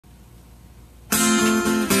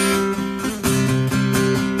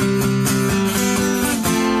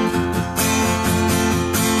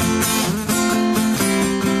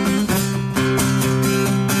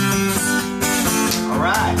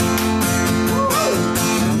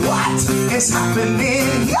is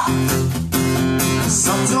happening. Yeah.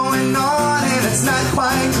 Something's going on and it's not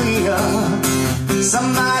quite clear.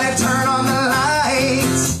 Somebody turn on the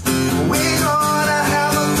lights. We're gonna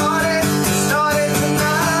have a party started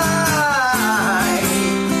tonight.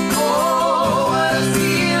 Oh, what a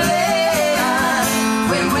feeling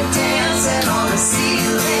when we're dancing on the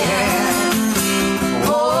ceiling.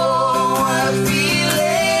 Oh, what a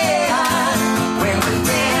feeling when we're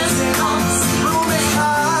dancing on the ceiling. Room is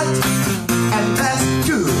hot, and that's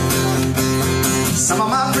good. Some of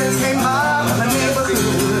my friends came by from the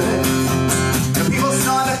neighborhood. The people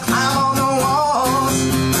started to climb on the walls.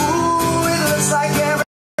 Ooh, it looks like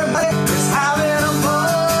everybody is having a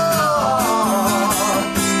ball.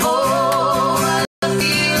 Oh, what a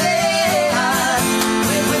feeling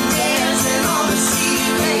when we're dancing on the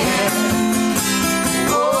ceiling.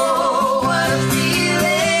 Oh, what a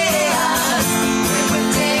feeling when we're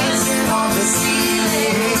dancing on the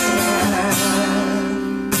ceiling.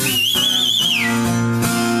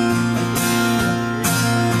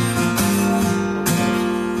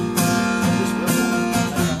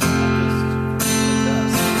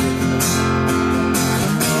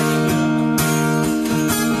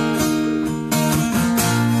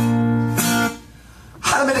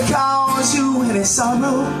 How many calls you any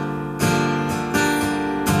sorrow?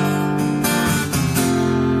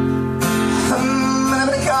 How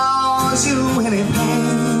many calls you any pain?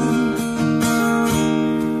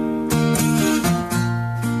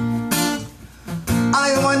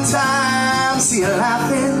 Only one time see you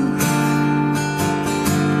laughing.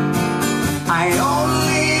 I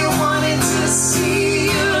only wanted to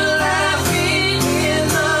see you laughing in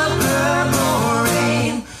the purple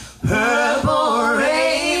rain. Purple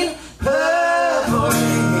rain, purple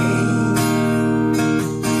rain.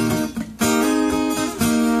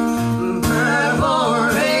 Purple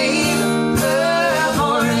rain,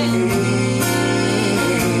 purple rain.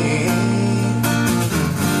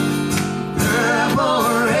 Purple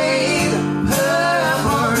rain,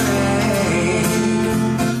 purple rain.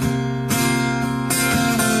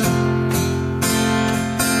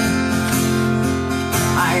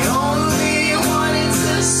 I only wanted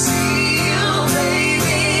to see you,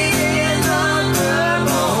 baby, in the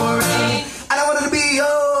purple rain. And I wanted to be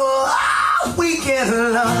your weekend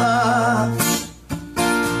lover.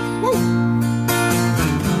 Woo.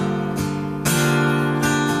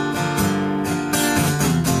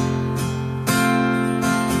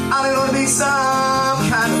 I don't want to be some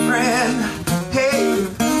kind of friend. Hey,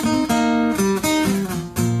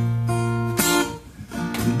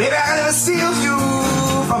 baby, I can never steal you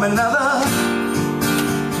from another.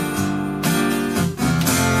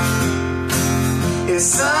 It's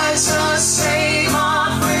such a shame our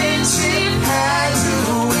friendship had to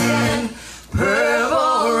end.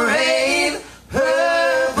 Purple rain,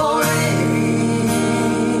 purple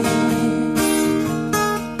rain.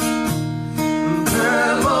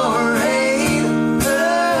 Purple rain,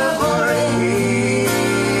 purple rain.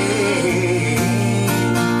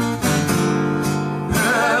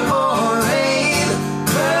 Purple rain,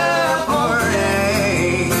 purple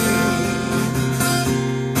rain.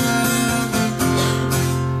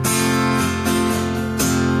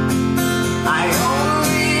 I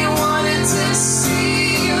only wanted to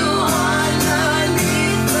see you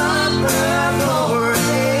underneath the purple rain.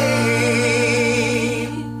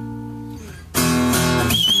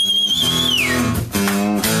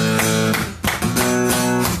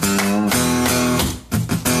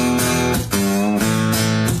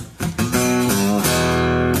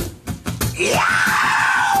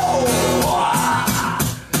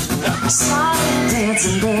 I saw you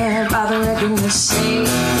dancing there by the wrecking machine.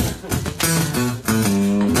 I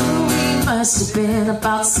knew we must have been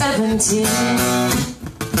about 17.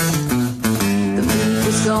 The beat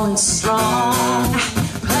was going strong,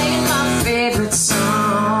 playing my favorite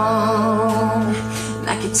song. And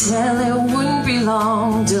I could tell it wouldn't be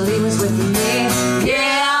long till he was with me.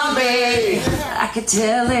 Yeah, babe. I could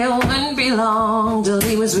tell it wouldn't be long till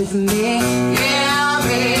he was with me. Yeah,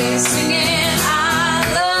 babe. Singing, I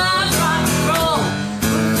love rock and roll.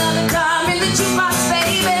 Put another dime in the jukebox,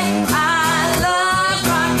 baby. I love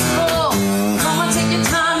rock and roll. Come on, take your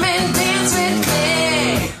time and dance with me.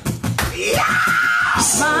 Yeah! He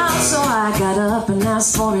smiled, so I got up and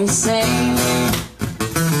asked for his name.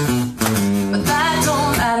 But that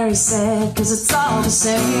don't matter, he said, 'cause it's all the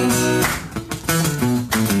same.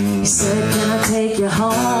 He said, can I take you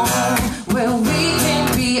home where we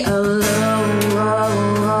can be alone?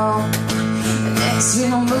 And next we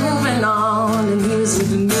were moving on and he was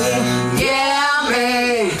with me. Yeah,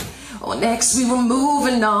 me. Oh, next we were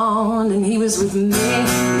moving on and he was with me.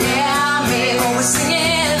 Yeah, me. Oh, we're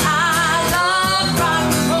singing, I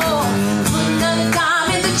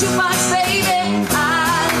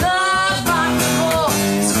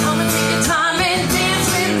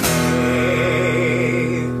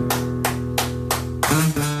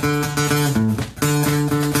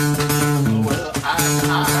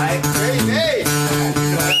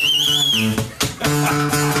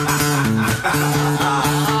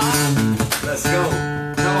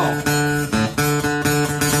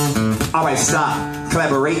stop,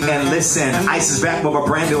 collaborate and listen. Ice is back with a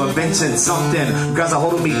brand new invention. Something guys are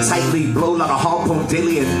holding me tightly, blow like a harpoon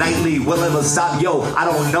daily and nightly. Will it stop? Yo, I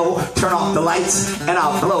don't know. Turn off the lights and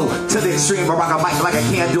I'll blow to the extreme. I rock a mic like a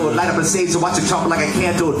candle, light up a stage to watch it jump like a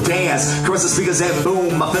candle. Dance, caress the speakers and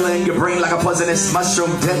boom. I feel it in your brain like a poisonous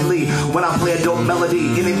mushroom, deadly. When I play a dope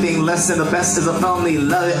melody, anything less than the best is a felony.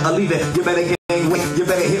 Love it or leave it. You better get weight. You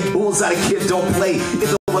better hit bullseye. The kid don't play. If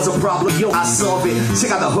there was a problem, yo, I solve it.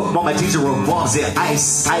 Check out the hook, while my DJ revolves it.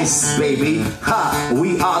 Ice, ice, baby. Ha,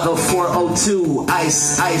 we are the 402.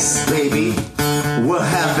 Ice, ice, baby. We're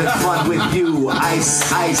having fun with you.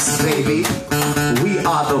 Ice, ice, baby. We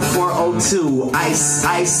are the 402. Ice,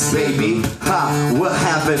 ice, baby. Ha, we're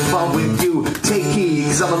having fun with you. Take heed,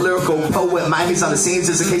 cause I'm a lyrical poet. Miami's on the scenes,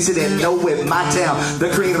 just in case you didn't know it. My town, the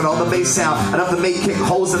creator of all the bass sound. Enough to make kick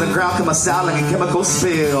holes in the ground. Cause my style like a chemical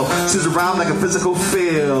spill. Choose around like a physical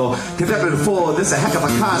feel. Conducted for this a heck of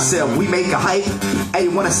a concept. We make a hype. Hey,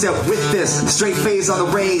 you wanna step with this? Straight phase on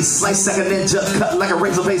the rays. Slice like a ninja, cut like a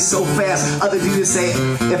razor blade so fast. Other DJs say,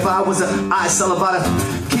 if I was an I sell about it.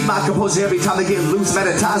 Keep my composure every time I get loose.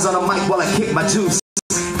 Meditize on the mic while I kick my juice.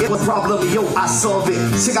 It was a problem, yo, I solve it.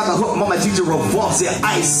 Check out the hook, my DJ revolves it.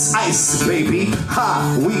 Ice, ice, baby.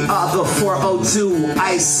 Ha, we are the 402.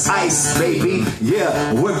 Ice, ice, baby.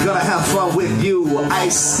 Yeah, we're gonna have fun with you.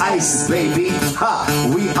 Ice, ice, baby. Ha,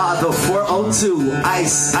 we are the 402.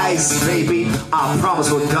 Ice, ice, baby. I promise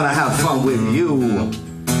we're gonna have fun with you.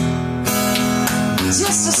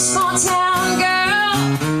 Just a small town girl,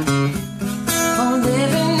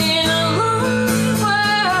 living in a lonely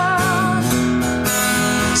world.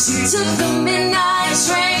 She took the midnight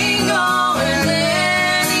train going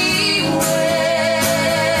anywhere.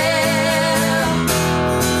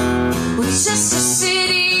 Was just a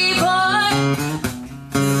city boy,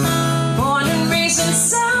 born and raised in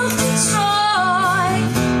South Detroit.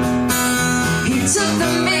 He took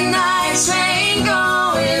the